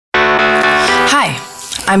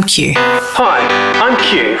I'm Q. Hi, I'm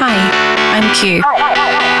Q. Hi, I'm Q.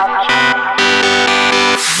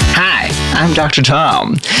 Hi, I'm Dr.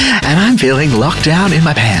 Tom, and I'm feeling locked down in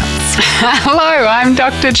my pants. Hello, I'm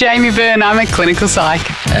Dr. Jamie Byrne. I'm a clinical psych.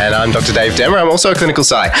 And I'm Dr. Dave Demmer. I'm also a clinical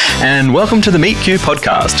psych. And welcome to the Meet Q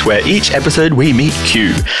podcast, where each episode we meet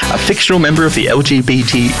Q, a fictional member of the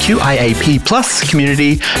LGBTQIAP+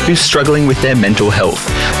 community who's struggling with their mental health,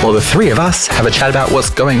 while the three of us have a chat about what's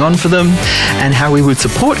going on for them and how we would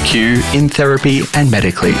support Q in therapy and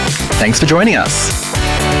medically. Thanks for joining us.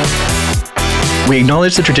 We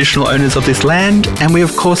acknowledge the traditional owners of this land, and we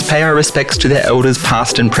of course pay our respects to their elders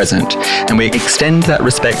past and present, and we extend that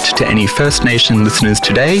respect to any First Nation listeners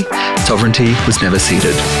today. Sovereignty was never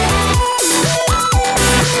ceded.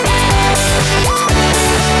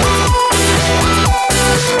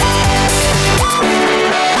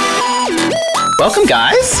 Welcome,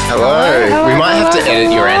 guys. Hello. We might have to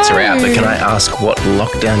edit your answer out, but can I ask what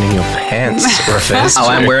lockdown in your pants refers to? Oh,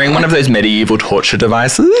 I'm wearing one of those medieval torture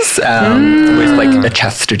devices with like a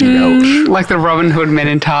chastity belt. Like the Robin Hood Men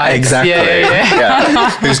in Tights. Exactly. Yeah.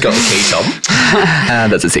 Who's got the key, Tom?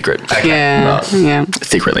 That's a secret. Okay. Yeah.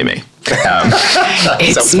 Secretly me.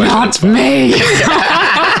 It's not me.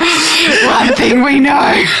 One thing we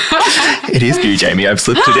know. It is you, Jamie. I've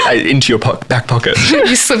slipped it into your back pocket.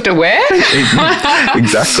 You slipped a where?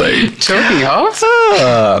 Exactly. Talking of.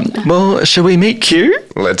 Well, shall we meet Q?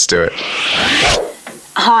 Let's do it.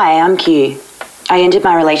 Hi, I'm Q. I ended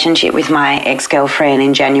my relationship with my ex-girlfriend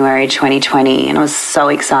in January 2020 and I was so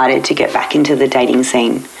excited to get back into the dating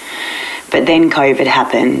scene. But then COVID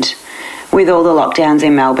happened. With all the lockdowns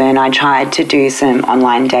in Melbourne, I tried to do some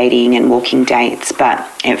online dating and walking dates, but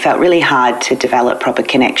it felt really hard to develop proper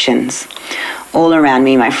connections. All around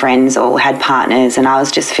me, my friends all had partners and I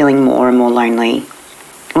was just feeling more and more lonely.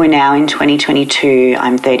 We're now in 2022,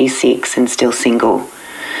 I'm 36 and still single.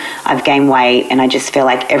 I've gained weight and I just feel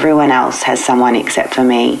like everyone else has someone except for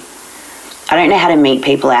me. I don't know how to meet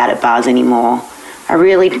people out at bars anymore. I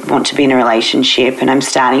really want to be in a relationship and I'm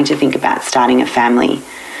starting to think about starting a family.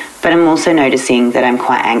 But I'm also noticing that I'm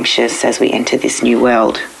quite anxious as we enter this new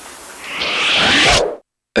world.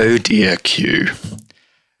 Oh dear, Q.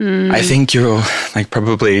 I think you're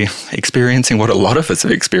probably experiencing what a lot of us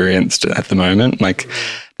have experienced at the moment,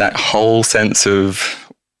 that whole sense of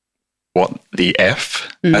what the F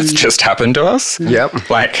has just happened to us. Yep.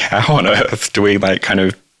 How on earth do we kind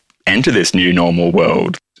of enter this new normal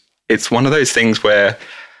world? It's one of those things where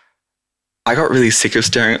I got really sick of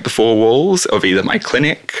staring at the four walls of either my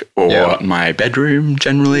clinic or my bedroom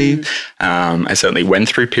generally. I certainly went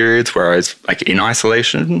through periods where I was in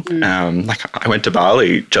isolation. I went to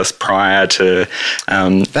Bali just prior to...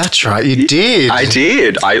 That's right, you did. I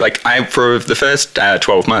did. I for the first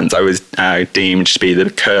 12 months, I was deemed to be the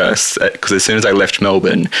curse because as soon as I left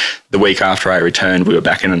Melbourne, the week after I returned, we were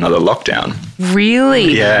back in another lockdown.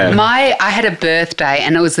 Really? Yeah. I had a birthday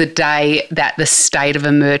and it was the day that the state of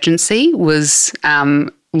emergency was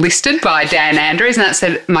listed by Dan Andrews,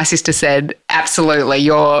 and my sister said, absolutely,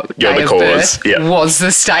 your day the of cause. birth was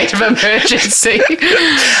the state of emergency.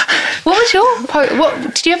 What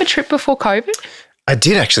was did you have a trip before COVID? I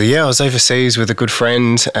did actually, yeah. I was overseas with a good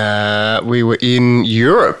friend. We were in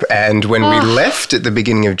Europe, and when we left at the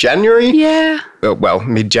beginning of January,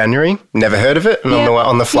 mid-January, never heard of it. And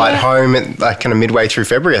on the flight home, kind of midway through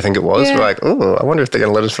February, I think it was, we're like, oh, I wonder if they're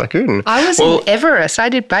going to let us back in. I was in Everest. I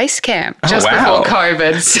did base camp just before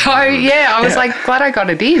COVID. So, I was glad I got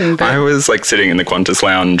it in. But I was sitting in the Qantas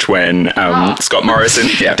lounge when Scott Morrison...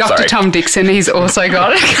 Yeah, Dr. Tom Dixon, he's also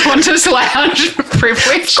got a Qantas lounge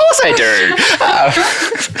privilege. Of course I do.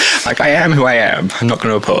 I am who I am. I'm not going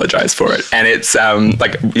to apologise for it. And it's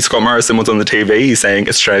Scott Morrison was on the TV saying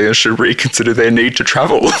Australia should reconsider their need to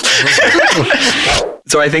travel.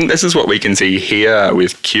 So I think this is what we can see here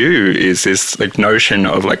with Q is this notion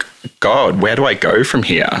of God, where do I go from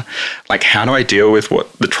here? How do I deal with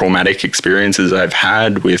what the traumatic experiences I've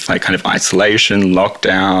had with kind of isolation,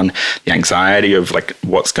 lockdown, the anxiety of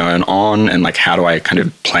what's going on, and how do I kind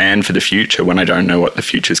of plan for the future when I don't know what the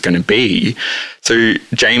future is going to be? So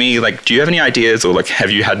Jamie, do you have any ideas or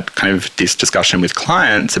have you had kind of this discussion with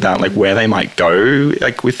clients about where they might go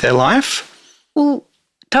with their life? Well,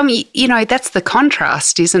 Tommy, that's the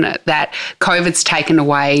contrast, isn't it? That COVID's taken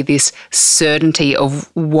away this certainty of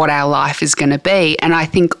what our life is going to be. And I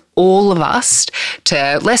think all of us,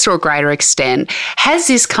 to lesser or greater extent, has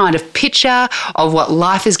this kind of picture of what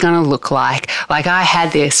life is going to look like. I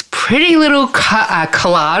had this pretty little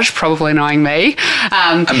collage, probably knowing me.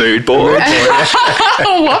 A mood board.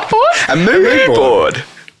 What board? A mood board.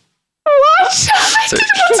 What? What's a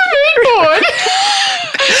mood board?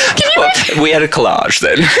 Can you We had a collage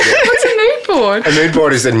then. What's a mood board? A mood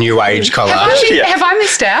board is a new age collage. Have I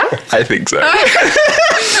missed out? I think so.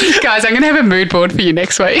 Guys, I'm going to have a mood board for you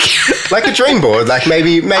next week. Like a dream board. Like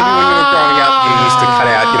maybe when you were growing up, you used to cut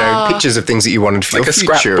out, pictures of things that you wanted for like your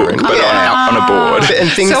future. Scrapbook, but on a board. And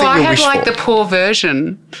things so that I you have wish like for. the poor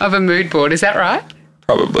version of a mood board. Is that right?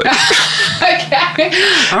 Probably. Okay.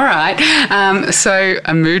 All right. So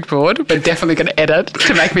a mood board, we're definitely going to edit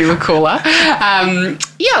to make me look cooler.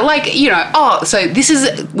 So this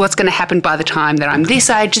is what's going to happen by the time that I'm this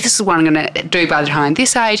age. This is what I'm going to do by the time I'm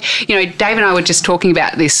this age. Dave and I were just talking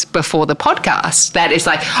about this before the podcast, that it's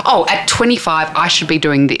like, at 25, I should be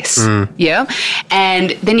doing this. Yeah. And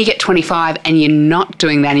then you get 25 and you're not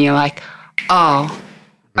doing that and you're like,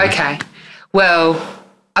 okay, well,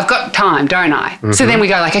 I've got time, don't I? Mm-hmm. So then we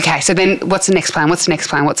go like, okay, so then what's the next plan? What's the next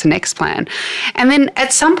plan? What's the next plan? And then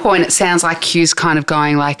at some point it sounds like Q's kind of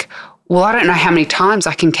going like, well, I don't know how many times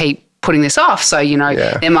I can keep putting this off. So,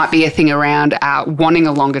 there might be a thing around wanting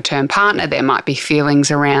a longer term partner. There might be feelings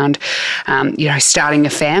around, starting a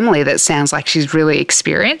family that sounds like she's really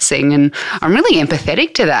experiencing. And I'm really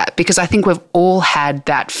empathetic to that because I think we've all had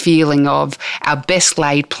that feeling of our best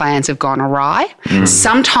laid plans have gone awry.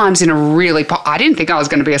 Sometimes in a really, I didn't think I was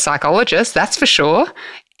going to be a psychologist, that's for sure.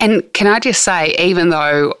 And can I just say, even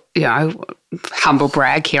though, humble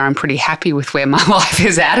brag here, I'm pretty happy with where my life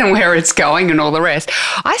is at and where it's going and all the rest,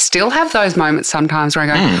 I still have those moments sometimes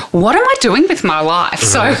where I go, what am I doing with my life?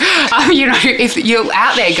 So, if you're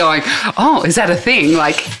out there going, is that a thing?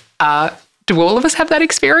 Like, do all of us have that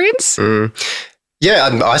experience?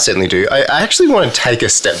 Yeah, I certainly do. I actually want to take a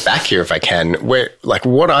step back here if I can, where like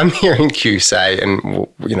what I'm hearing Q say and,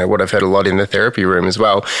 what I've heard a lot in the therapy room as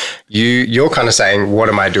well, you're kind of saying, what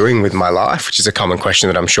am I doing with my life? Which is a common question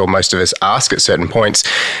that I'm sure most of us ask at certain points.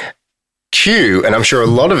 Q, and I'm sure a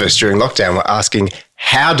lot of us during lockdown were asking,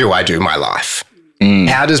 how do I do my life?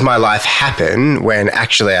 How does my life happen when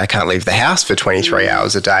actually I can't leave the house for 23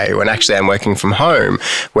 hours a day, when actually I'm working from home,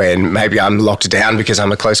 when maybe I'm locked down because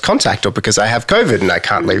I'm a close contact or because I have COVID and I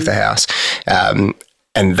can't leave the house?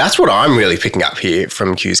 And that's what I'm really picking up here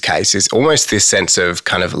from Q's case is almost this sense of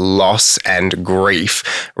kind of loss and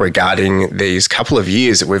grief regarding these couple of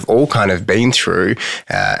years that we've all kind of been through.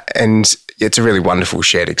 And it's a really wonderful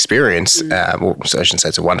shared experience. So I shouldn't say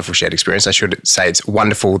it's a wonderful shared experience. I should say it's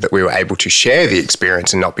wonderful that we were able to share the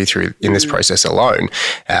experience and not be through in this process alone.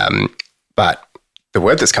 But the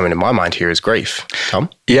word that's coming to my mind here is grief. Tom?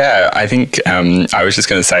 Yeah, I think I was just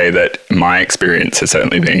going to say that my experience has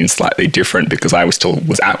certainly been slightly different because I was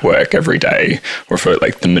at work every day or for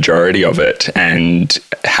like the majority of it, and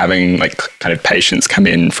having like kind of patients come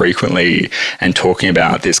in frequently and talking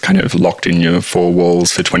about this kind of locked in your four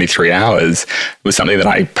walls for 23 hours was something that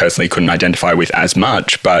I personally couldn't identify with as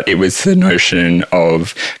much, but it was the notion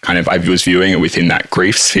of kind of, I was viewing it within that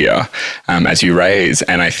grief sphere as you raise.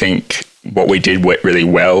 And I think what we did really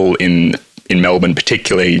well in Melbourne,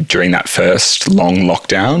 particularly during that first long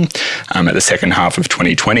lockdown at the second half of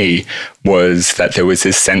 2020, was that there was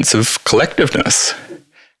this sense of collectiveness.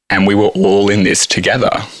 And we were all in this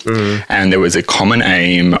together. And there was a common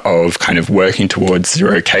aim of kind of working towards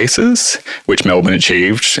 0 cases, which Melbourne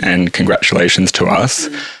achieved, and congratulations to us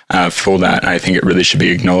for that. I think it really should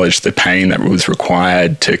be acknowledged, the pain that was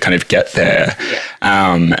required to kind of get there.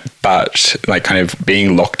 But like kind of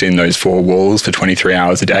being locked in those four walls for 23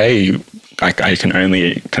 hours a day, I can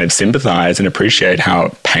only kind of sympathise and appreciate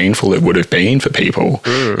how painful it would have been for people.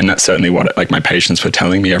 And that's certainly what my patients were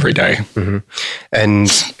telling me every day. And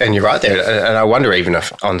you're right there. And I wonder even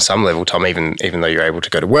if on some level, Tom, even though you're able to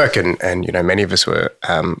go to work and many of us were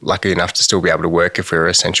lucky enough to still be able to work if we were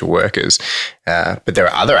essential workers. But there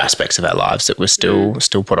are other aspects of our lives that were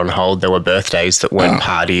still put on hold. There were birthdays that weren't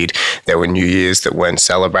partied. There were New Year's that weren't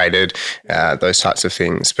celebrated, those types of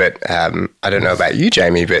things. But I don't know about you,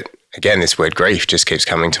 Jamie, but again, this word grief just keeps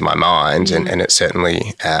coming to my mind, and it's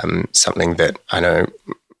certainly something that I know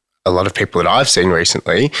a lot of people that I've seen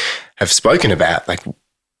recently have spoken about. Like,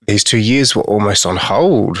 these 2 years were almost on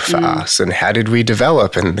hold for us, and how did we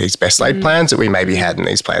develop, and these best laid plans that we maybe had, and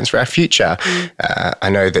these plans for our future. I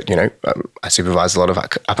know that, I supervise a lot of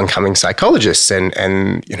up and coming psychologists,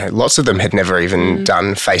 and lots of them had never even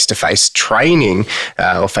done face-to-face training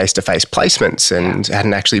or face-to-face placements, and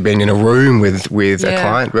hadn't actually been in a room with a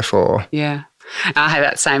client before. Yeah. I had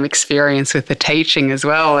that same experience with the teaching as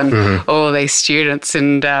well, and all of these students.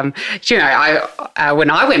 And when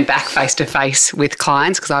I went back face to face with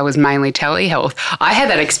clients, because I was mainly telehealth, I had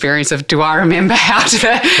that experience of, do I remember how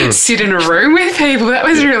to sit in a room with people? That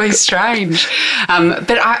was really strange.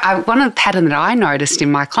 But one of the pattern that I noticed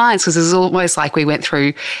in my clients was it was almost like we went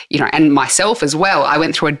through, and myself as well, I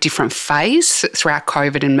went through a different phase throughout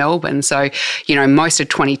COVID in Melbourne. So, most of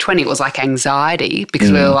 2020 it was like anxiety,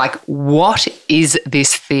 because we were like, what is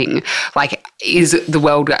this thing? Like, is the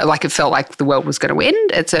world, like, it felt like the world was going to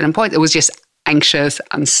end at a certain point. It was just anxious,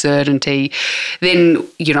 uncertainty. Then,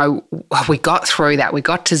 we got through that. We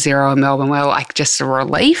got to zero in Melbourne. We were like just a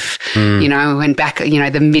relief. We went back,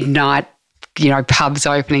 the midnight, pubs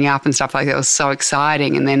opening up and stuff like that. It was so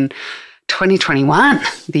exciting. And then 2021,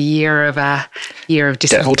 the year of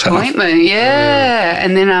disappointment. Delta. Yeah.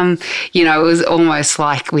 And then, it was almost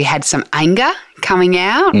like we had some anger coming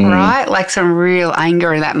out, right? Like some real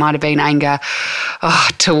anger. And that might have been anger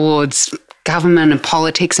towards government and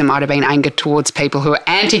politics. It might have been anger towards people who are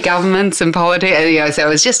anti-governments and politics. So it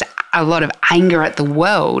was just a lot of anger at the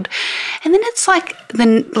world. And then it's like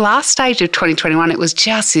the last stage of 2021, it was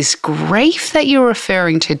just this grief that you're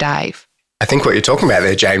referring to, Dave. I think what you're talking about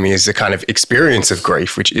there, Jamie, is the kind of experience of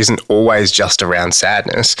grief, which isn't always just around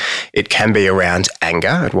sadness. It can be around anger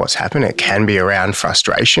at what's happened. It can be around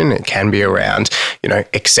frustration. It can be around,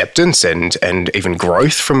 acceptance and even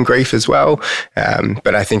growth from grief as well.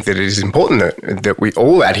 But I think that it is important that we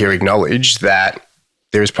all out here acknowledge that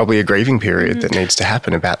there is probably a grieving period that needs to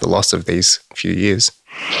happen about the loss of these few years.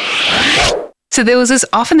 So there was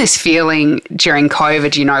often this feeling during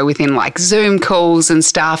COVID, within like Zoom calls and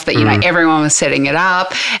stuff that, everyone was setting it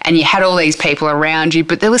up and you had all these people around you,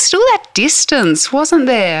 but there was still that distance, wasn't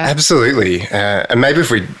there? Absolutely. And maybe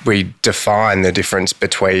if we define the difference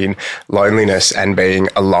between loneliness and being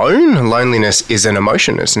alone, loneliness is an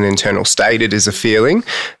emotion, it's an internal state, it is a feeling,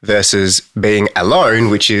 versus being alone,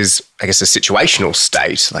 which is, I guess, a situational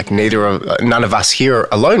state. Like none of us here are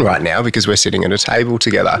alone right now because we're sitting at a table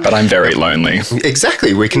together. But I'm very lonely.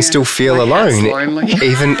 Exactly. We can still feel alone,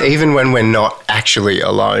 even when we're not actually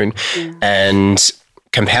alone. Yeah. And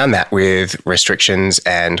compound that with restrictions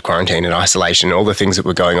and quarantine and isolation, all the things that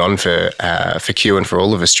were going on for Q and for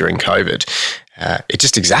all of us during COVID. It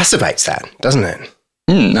just exacerbates that, doesn't it?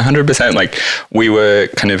 100%. Like we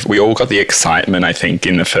all got the excitement, I think,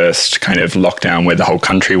 in the first kind of lockdown where the whole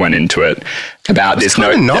country went into it about this.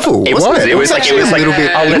 Kind of novel. It was like a little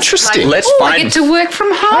bit interesting. Let's I get to work from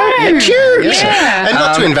home. Yeah. And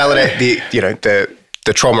not to invalidate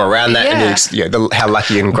the trauma around that and how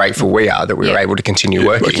lucky and grateful we are that we were able to continue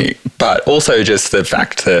working. But also just the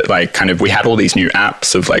fact that like kind of we had all these new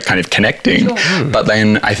apps of like kind of connecting, but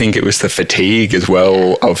then I think it was the fatigue as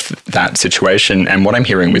well of that situation. And what I'm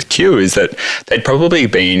hearing with Q is that they'd probably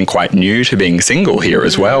been quite new to being single here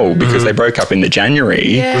as well, because they broke up in the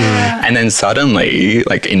January and then suddenly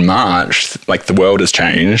like in March, like the world has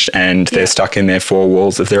changed and they're stuck in their four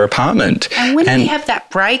walls of their apartment. And when we have that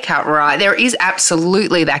breakup, right, there is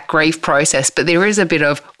absolutely that grief process, but there is a bit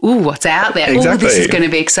of, what's out there? Exactly. This is going to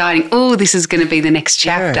be exciting. This is going to be the next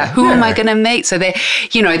chapter. Who am I going to meet? So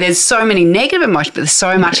there's so many negative emotions, but there's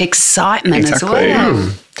so much excitement as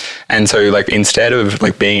well. And so like instead of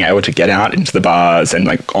like being able to get out into the bars and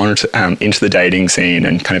like into the dating scene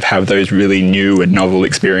and kind of have those really new and novel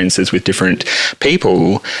experiences with different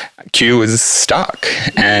people, Q was stuck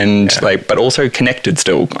and but also connected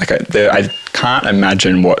still. Like I can't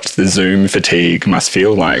imagine what the Zoom fatigue must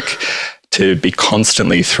feel like, to be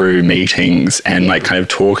constantly through meetings and like kind of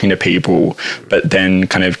talking to people, but then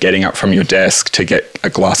kind of getting up from your desk to get a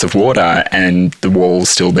glass of water and the walls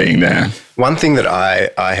still being there. One thing that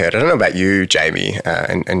I heard, I don't know about you, Jamie,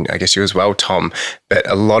 and I guess you as well, Tom, but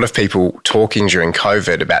a lot of people talking during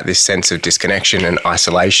COVID about this sense of disconnection and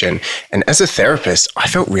isolation. And as a therapist, I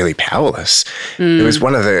felt really powerless. It was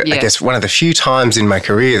one of the few times in my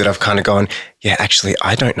career that I've kind of gone, actually,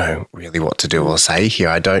 I don't know really what to do or say here.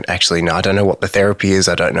 I don't actually know. I don't know what the therapy is.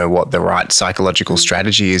 I don't know what the right psychological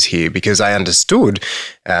strategy is here, because I understood,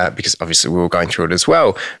 because obviously we were going through it as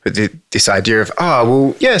well, but this idea of,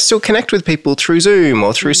 still connect with people through Zoom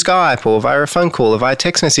or through Skype or via a phone call or via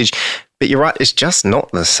text message. But you're right, it's just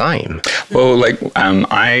not the same. Well, like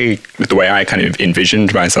the way I kind of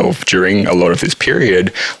envisioned myself during a lot of this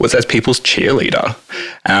period was as people's cheerleader.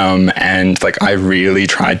 And like I really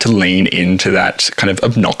tried to lean into that kind of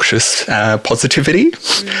obnoxious positivity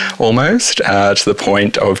almost to the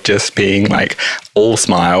point of just being like, all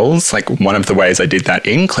smiles. Like one of the ways I did that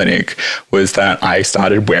in clinic was that I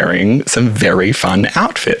started wearing some very fun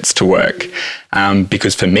outfits to work.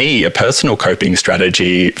 Because for me, a personal coping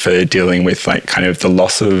strategy for dealing with like kind of the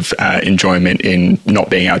loss of enjoyment in not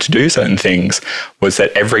being able to do certain things was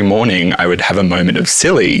that every morning I would have a moment of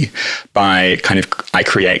silly by I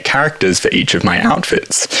create characters for each of my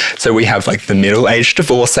outfits. So we have like the middle-aged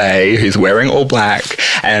divorcee who's wearing all black,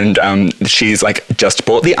 and she's like just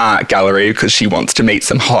bought the art gallery because she wants to meet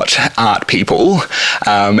some hot art people.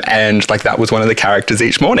 And like that was one of the characters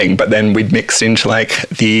each morning. But then we'd mixed into like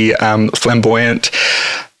the flamboyant.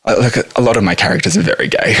 Look, a lot of my characters are very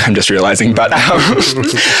gay, I'm just realising, but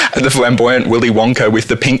the flamboyant Willy Wonka with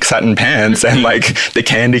the pink satin pants and like the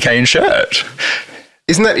candy cane shirt.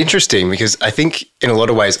 Isn't that interesting? Because I think in a lot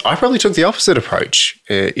of ways, I probably took the opposite approach,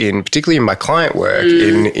 particularly in my client work,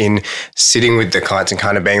 in sitting with the clients and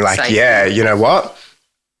kind of being like, yeah, you know what?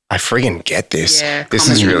 I friggin' get this. Yeah, this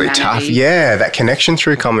is really tough. Yeah, that connection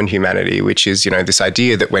through common humanity, which is, this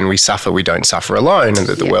idea that when we suffer, we don't suffer alone and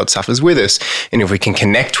that the world suffers with us. And if we can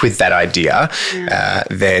connect with that idea,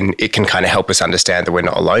 then it can kind of help us understand that we're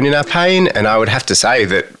not alone in our pain. And I would have to say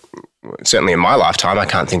that certainly in my lifetime, I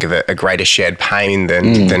can't think of a greater shared pain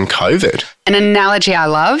than COVID. An analogy I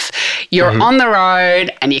love, you're on the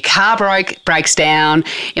road and your car breaks down.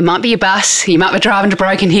 It might be your bus. You might be driving to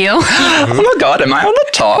Broken Hill. Oh my God, am I on the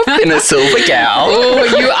top in a silver gown?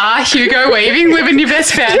 Oh, you are Hugo Weaving, living your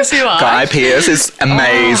best fantasy life. Guy Pearce is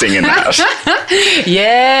amazing in that.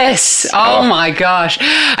 Yes. Oh my gosh.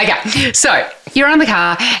 Okay, so you're on the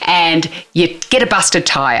car and you get a busted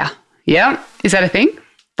tyre. Yeah? Is that a thing?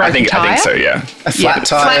 I think so, yeah. A flat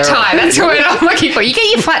tyre. Flat tyre, that's what I'm looking for. You get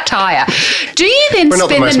your flat tyre. Do you then We're not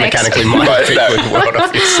spend the most mechanically minded people in the world,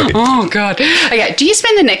 obviously. Oh, God. Okay, do you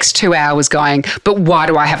spend the next 2 hours going, but why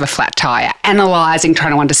do I have a flat tyre? Analysing,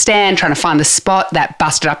 trying to understand, trying to find the spot that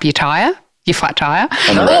busted up your tyre, your flat tyre?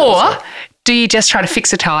 Or do you just try to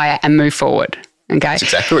fix a tyre and move forward? Okay. That's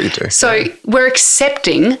exactly what you do. So we're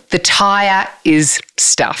accepting the tyre is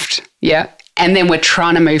stuffed, yeah? And then we're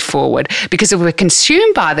trying to move forward, because if we're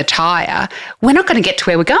consumed by the tyre, we're not going to get to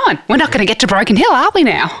where we're going. We're not going to get to Broken Hill, are we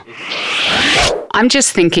now? I'm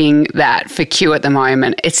just thinking that for Q at the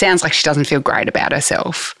moment, it sounds like she doesn't feel great about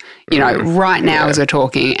herself, right now as we're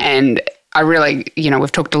talking. And I really,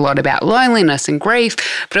 we've talked a lot about loneliness and grief,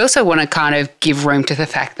 but I also want to kind of give room to the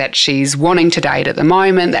fact that she's wanting to date at the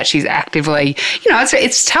moment, that she's actively,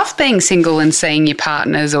 it's tough being single and seeing your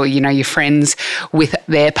partners or, your friends with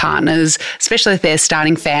their partners, especially if they're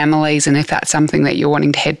starting families and if that's something that you're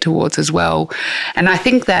wanting to head towards as well. And I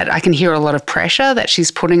think that I can hear a lot of pressure that she's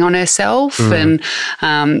putting on herself, and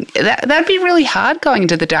that'd be really hard going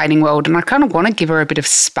into the dating world. And I kind of want to give her a bit of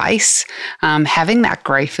space having that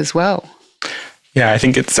grief as well. Yeah, I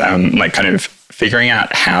think it's like kind of figuring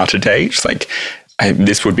out how to date. Like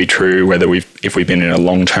this would be true if we've been in a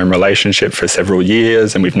long-term relationship for several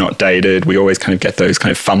years and we've not dated. We always kind of get those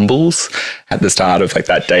kind of fumbles at the start of like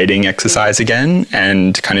that dating exercise again,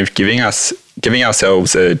 and kind of giving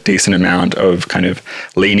ourselves a decent amount of kind of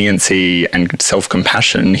leniency and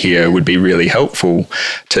self-compassion here would be really helpful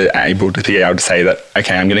to be able to say that,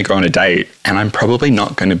 okay, I'm going to go on a date and I'm probably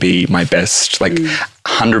not going to be my best, like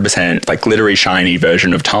 100% like glittery, shiny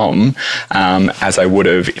version of Tom as I would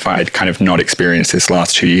have if I had kind of not experienced this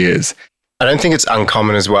last 2 years. I don't think it's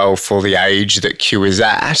uncommon as well for the age that Q is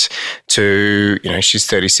at to, she's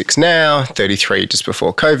 36 now, 33 just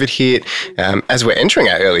before COVID hit. As we're entering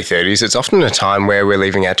our early 30s, it's often a time where we're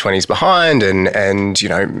leaving our 20s behind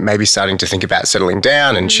and maybe starting to think about settling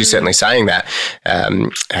down. And she's certainly saying that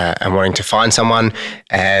and wanting to find someone,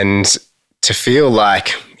 and to feel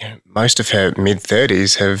like most of her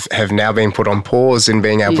mid-30s have now been put on pause in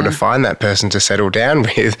being able to find that person to settle down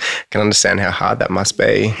with. I can understand how hard that must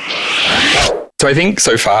be. So I think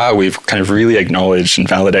so far we've kind of really acknowledged and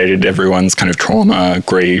validated everyone's kind of trauma,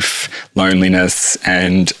 grief, loneliness,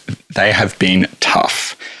 and they have been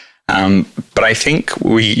tough. But I think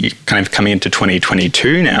we kind of coming into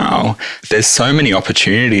 2022 now, there's so many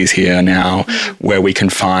opportunities here now where we can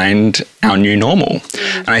find our new normal.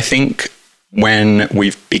 And I think when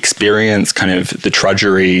we've experienced kind of the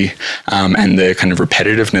trudgery and the kind of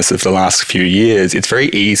repetitiveness of the last few years, it's very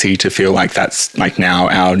easy to feel like that's like now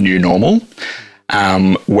our new normal.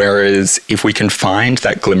 Whereas if we can find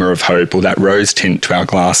that glimmer of hope or that rose tint to our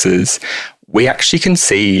glasses, we actually can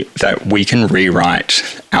see that we can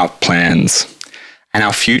rewrite our plans. And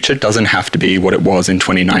our future doesn't have to be what it was in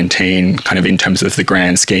 2019, kind of in terms of the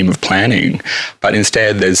grand scheme of planning. But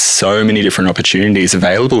instead, there's so many different opportunities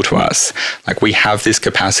available to us. Like, we have this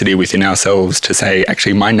capacity within ourselves to say,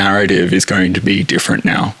 actually, my narrative is going to be different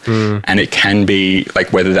now. And it can be,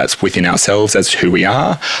 like, whether that's within ourselves as who we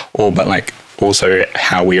are, or but like also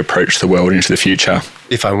how we approach the world into the future.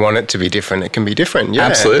 If I want it to be different, it can be different. Yeah,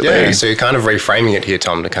 absolutely. Yeah. So you're kind of reframing it here,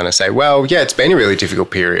 Tom, to kind of say, well, yeah, it's been a really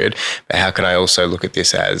difficult period, but how can I also look at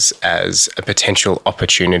this as a potential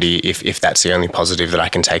opportunity if that's the only positive that I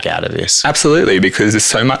can take out of this? Absolutely, because there's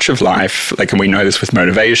so much of life, like, and we know this with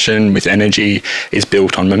motivation, with energy, is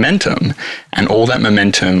built on momentum. And all that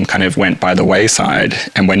momentum kind of went by the wayside.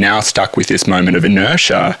 And we're now stuck with this moment of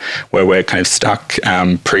inertia where we're kind of stuck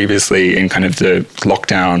previously in kind of the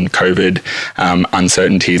lockdown, COVID, uncertainty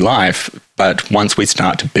life. But once we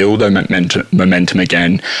start to build a momentum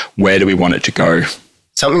again, where do we want it to go?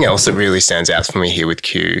 Something else that really stands out for me here with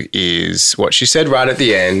Q is what she said right at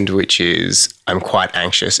the end, which is, I'm quite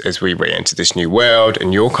anxious as we re-enter this new world.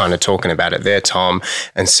 And you're kind of talking about it there, Tom,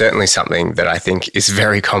 and certainly something that I think is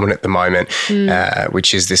very common at the moment,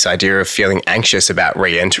 which is this idea of feeling anxious about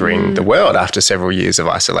re-entering the world after several years of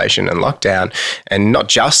isolation and lockdown, and not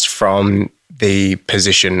just from the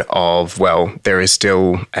position of, well, there is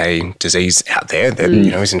still a disease out there that,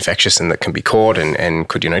 is infectious and that can be caught and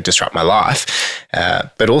could, disrupt my life.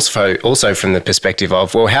 But also from the perspective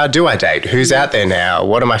of, well, how do I date? Who's out there now?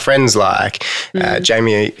 What are my friends like?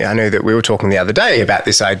 Jamie, I know that we were talking the other day about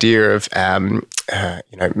this idea of,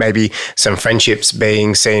 maybe some friendships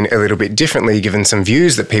being seen a little bit differently given some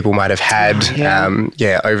views that people might have had,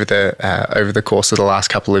 over the course of the last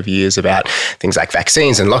couple of years about things like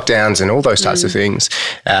vaccines and lockdowns and all those types of things.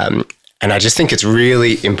 And I just think it's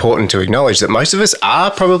really important to acknowledge that most of us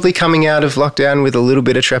are probably coming out of lockdown with a little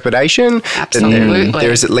bit of trepidation. Absolutely.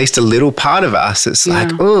 There is at least a little part of us that's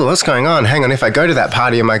like, oh, what's going on? Hang on, if I go to that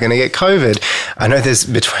party, am I going to get COVID? I know there's,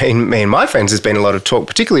 between me and my friends, there's been a lot of talk,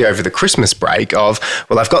 particularly over the Christmas break, of,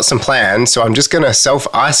 well, I've got some plans, so I'm just going to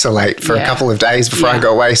self-isolate for a couple of days before I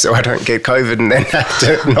go away so I don't get COVID and then have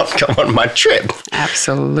to not go on my trip.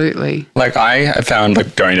 Absolutely. Like, I have found,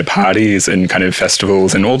 like, going to parties and kind of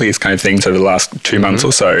festivals and all these kind of things over the last 2 months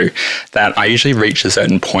or so, that I usually reach a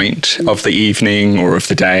certain point of the evening or of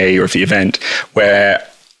the day or of the event where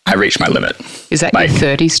I reach my limit. Is that your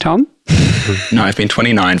 30s, Tom? No, I've been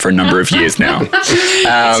 29 for a number of years now.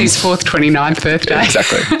 It's his fourth 29th birthday.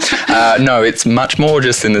 Exactly. No, it's much more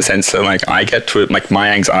just in the sense that, like, I get to, like, my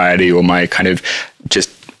anxiety or my kind of just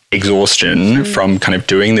exhaustion from kind of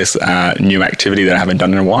doing this new activity that I haven't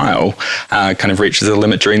done in a while kind of reaches a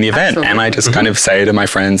limit during the event. Absolutely. And I just kind of say to my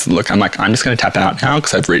friends, look, I'm just going to tap out now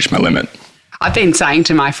because I've reached my limit. I've been saying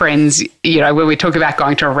to my friends, when we talk about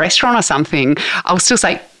going to a restaurant or something, I'll still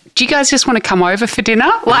say, do you guys just want to come over for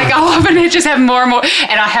dinner? Like, I'll often just have more and more.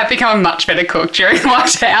 And I have become a much better cook during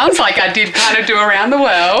lockdowns, like I did kind of do around the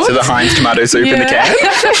world. So the Heinz tomato soup in the can?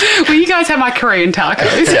 Well, you guys have my Korean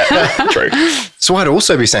tacos. Yeah, true. So I'd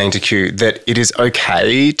also be saying to Q that it is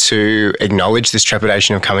okay to acknowledge this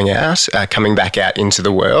trepidation of coming back out into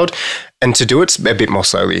the world, and to do it a bit more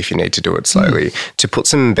slowly if you need to do it slowly, to put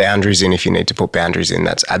some boundaries in if you need to put boundaries in.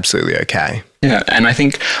 That's absolutely okay. Yeah, and I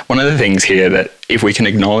think one of the things here that if we can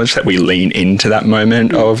acknowledge that we lean into that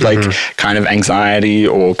moment of like kind of anxiety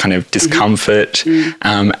or kind of discomfort,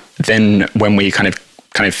 then when we kind of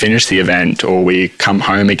finish the event or we come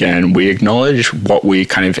home again, we acknowledge what we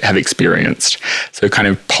kind of have experienced. So kind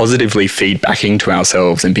of positively feedbacking to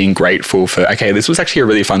ourselves and being grateful for, okay, this was actually a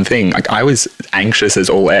really fun thing. Like, I was anxious as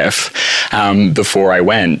all F before I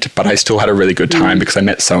went, but I still had a really good time because I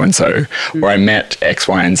met so-and-so or I met X,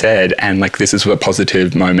 Y, and Z. And like, this is a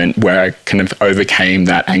positive moment where I kind of overcame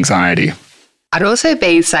that anxiety. I'd also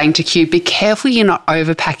be saying to Q, be careful you're not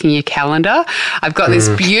overpacking your calendar. I've got this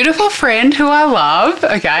beautiful friend who I love,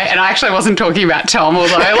 okay, and I actually wasn't talking about Tom,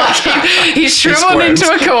 although like he's shriveled into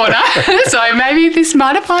a corner. So maybe this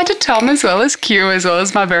might apply to Tom as well as Q, as well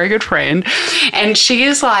as my very good friend. And she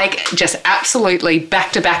is like just absolutely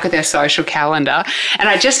back to back with her social calendar. And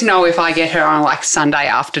I just know if I get her on like Sunday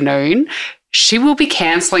afternoon, she will be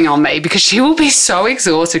cancelling on me because she will be so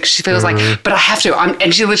exhausted because she feels like, but I have to.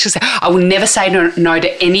 And she literally said, I will never say no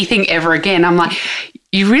to anything ever again. I'm like,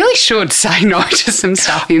 you really should say no to some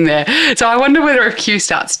stuff in there. So I wonder whether if Q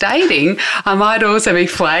starts dating, I might also be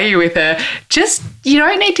flaggy with her. Just, you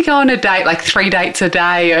don't need to go on a date, like 3 dates a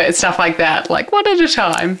day or stuff like that, like one at a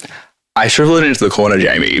time. I shriveled into the corner,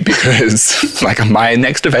 Jamie, because like my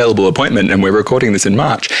next available appointment, and we're recording this in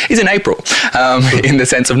March, is in April. In the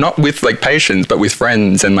sense of not with like patients, but with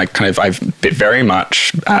friends, and like kind of I've very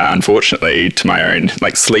much, unfortunately, to my own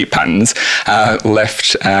like sleep patterns,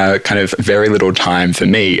 left kind of very little time for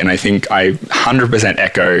me. And I think I 100%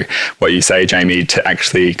 echo what you say, Jamie, to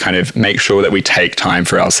actually kind of make sure that we take time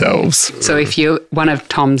for ourselves. So if you're one of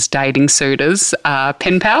Tom's dating suitors,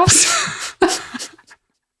 pen pals.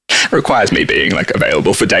 Requires me being like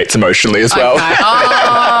available for dates emotionally as well. Okay.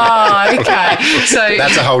 Oh, okay. So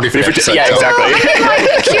that's a whole different episode. Yeah, exactly.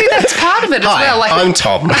 Q, that's part of it as well. Like, I'm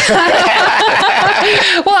Tom.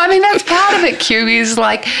 Well, I mean, that's part of it, Q, is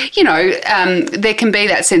like, you know, there can be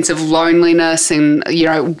that sense of loneliness and, you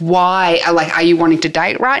know, why, like, are you wanting to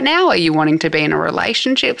date right now? Are you wanting to be in a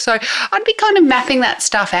relationship? So I'd be kind of mapping that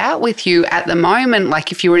stuff out with you at the moment.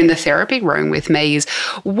 Like if you were in the therapy room with me, is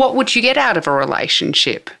what would you get out of a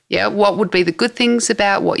relationship? Yeah, what would be the good things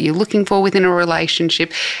about what you're looking for within a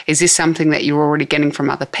relationship? Is this something that you're already getting from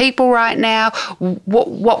other people right now?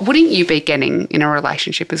 What wouldn't you be getting in a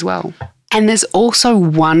relationship as well? And there's also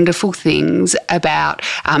wonderful things about,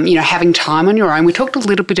 you know, having time on your own. We talked a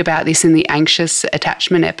little bit about this in the anxious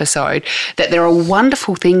attachment episode, that there are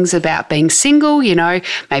wonderful things about being single, you know,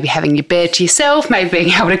 maybe having your bed to yourself, maybe being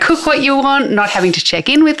able to cook what you want, not having to check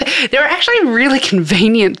in with. There are actually really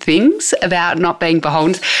convenient things about not being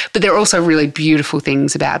beholden, but there are also really beautiful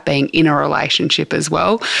things about being in a relationship as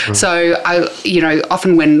well. Mm. So, you know,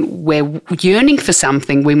 often when we're yearning for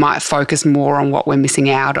something, we might focus more on what we're missing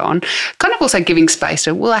out on. Kind of also giving space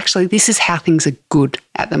to, well, actually, this is how things are good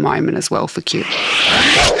at the moment as well for Q.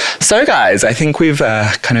 So, guys, I think we've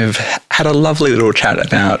kind of had a lovely little chat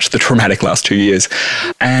about the traumatic last 2 years.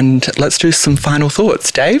 And let's do some final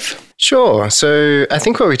thoughts. Dave? Sure. So I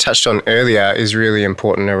think what we touched on earlier is really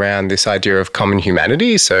important around this idea of common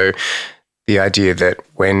humanity. So the idea that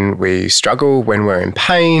when we struggle, when we're in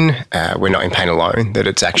pain, we're not in pain alone, that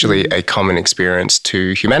it's actually a common experience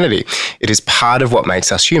to humanity. It is part of what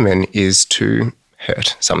makes us human is to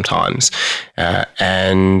hurt sometimes.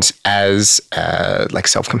 And as like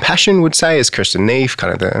self-compassion would say, as Kristin Neff,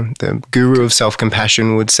 kind of the guru of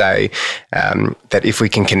self-compassion would say, that if we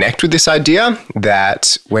can connect with this idea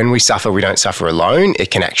that when we suffer, we don't suffer alone,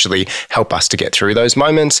 it can actually help us to get through those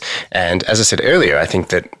moments. And as I said earlier, I think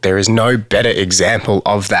that there is no better example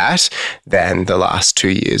of that than the last 2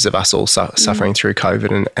 years of us all suffering through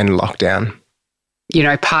COVID and lockdown. You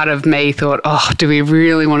know, part of me thought, oh, do we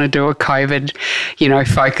really want to do a COVID, you know,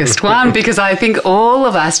 focused one? Because I think all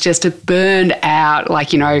of us just are burned out.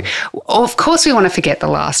 Like, you know, of course we want to forget the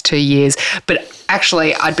last 2 years, but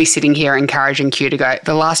actually I'd be sitting here encouraging Q to go,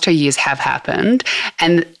 the last 2 years have happened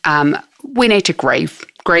and we need to grieve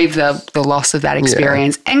the loss of that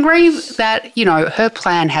experience and grieve that, you know, her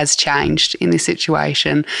plan has changed in this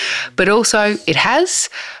situation. But also it has,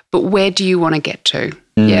 but where do you want to get to?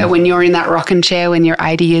 Yeah, when you're in that rocking chair when you're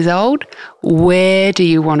 80 years old, where do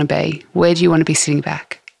you want to be? Where do you want to be sitting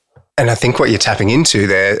back? And I think what you're tapping into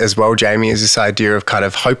there as well, Jamie, is this idea of kind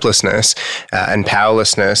of hopelessness and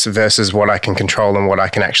powerlessness versus what I can control and what I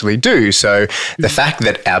can actually do. So the fact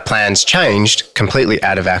that our plans changed completely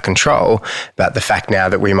out of our control, but the fact now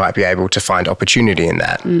that we might be able to find opportunity in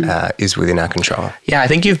that is within our control. Yeah, I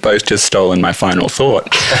think you've both just stolen my final thought.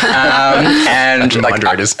 And like,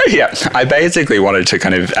 I basically wanted to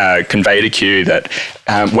kind of convey to Q that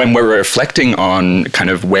when we're reflecting on kind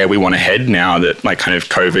of where we want to head now that like kind of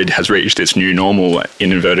COVID has reached its new normal,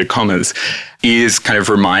 in inverted commas, is kind of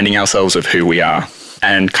reminding ourselves of who we are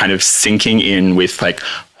and kind of sinking in with like,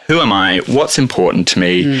 who am I? What's important to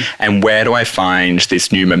me? And where do I find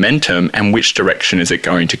this new momentum and which direction is it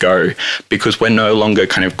going to go? Because we're no longer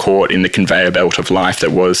kind of caught in the conveyor belt of life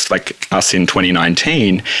that was like us in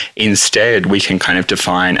 2019. Instead, we can kind of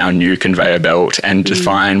define our new conveyor belt and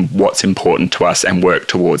define what's important to us and work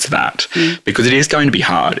towards that. Because it is going to be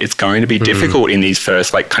hard. It's going to be difficult in these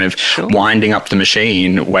first like kind of winding up the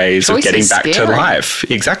machine ways of getting back to life.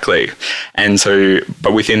 Exactly. And so,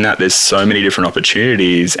 but within that, there's so many different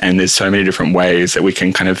opportunities and there's so many different ways that we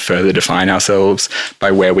can kind of further define ourselves by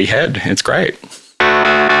where we head. It's great.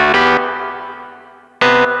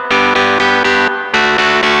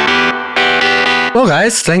 Well,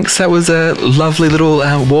 guys, thanks. That was a lovely little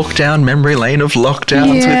walk down memory lane of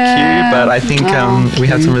lockdowns with Q. But I think we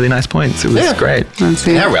had some really nice points. It was great.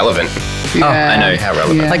 How relevant. Yeah. Oh, I know. How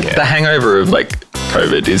relevant. Like the hangover of like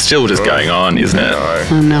COVID is still just going on, isn't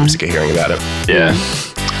it? I'm sick of hearing about it. Yeah.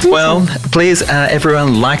 Well, please,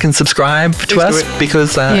 everyone, like and subscribe to us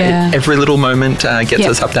because every little moment gets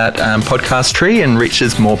us up that podcast tree and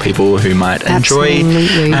reaches more people who might enjoy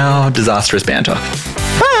our disastrous banter.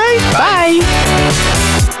 Bye. Bye. Bye.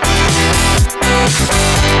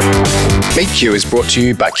 Meet Q is brought to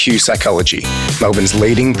you by Q Psychology, Melbourne's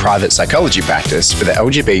leading private psychology practice for the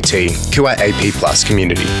LGBTQIAP+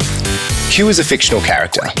 community. Q is a fictional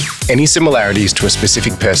character. Any similarities to a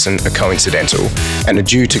specific person are coincidental and are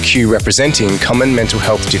due to Q representing common mental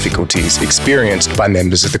health difficulties experienced by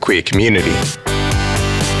members of the queer community.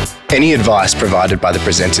 Any advice provided by the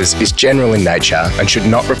presenters is general in nature and should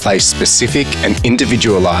not replace specific and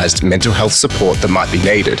individualised mental health support that might be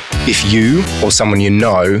needed. If you or someone you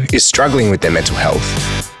know is struggling with their mental health,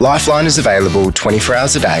 Lifeline is available 24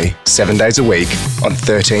 hours a day, 7 days a week on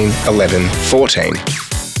 13 11 14.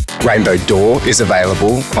 Rainbow Door is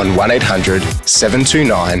available on 1800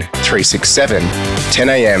 729 367, 10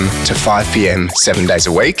 a.m. to 5 p.m. 7 days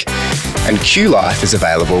a week. And Q Life is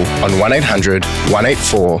available on 1800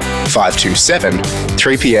 184 527,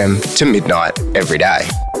 3 p.m. to midnight every day.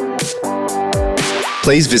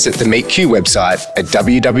 Please visit the Meet Q website at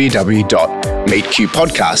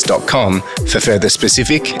www.meetqpodcast.com for further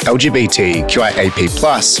specific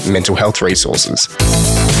LGBTQIAP+ mental health resources.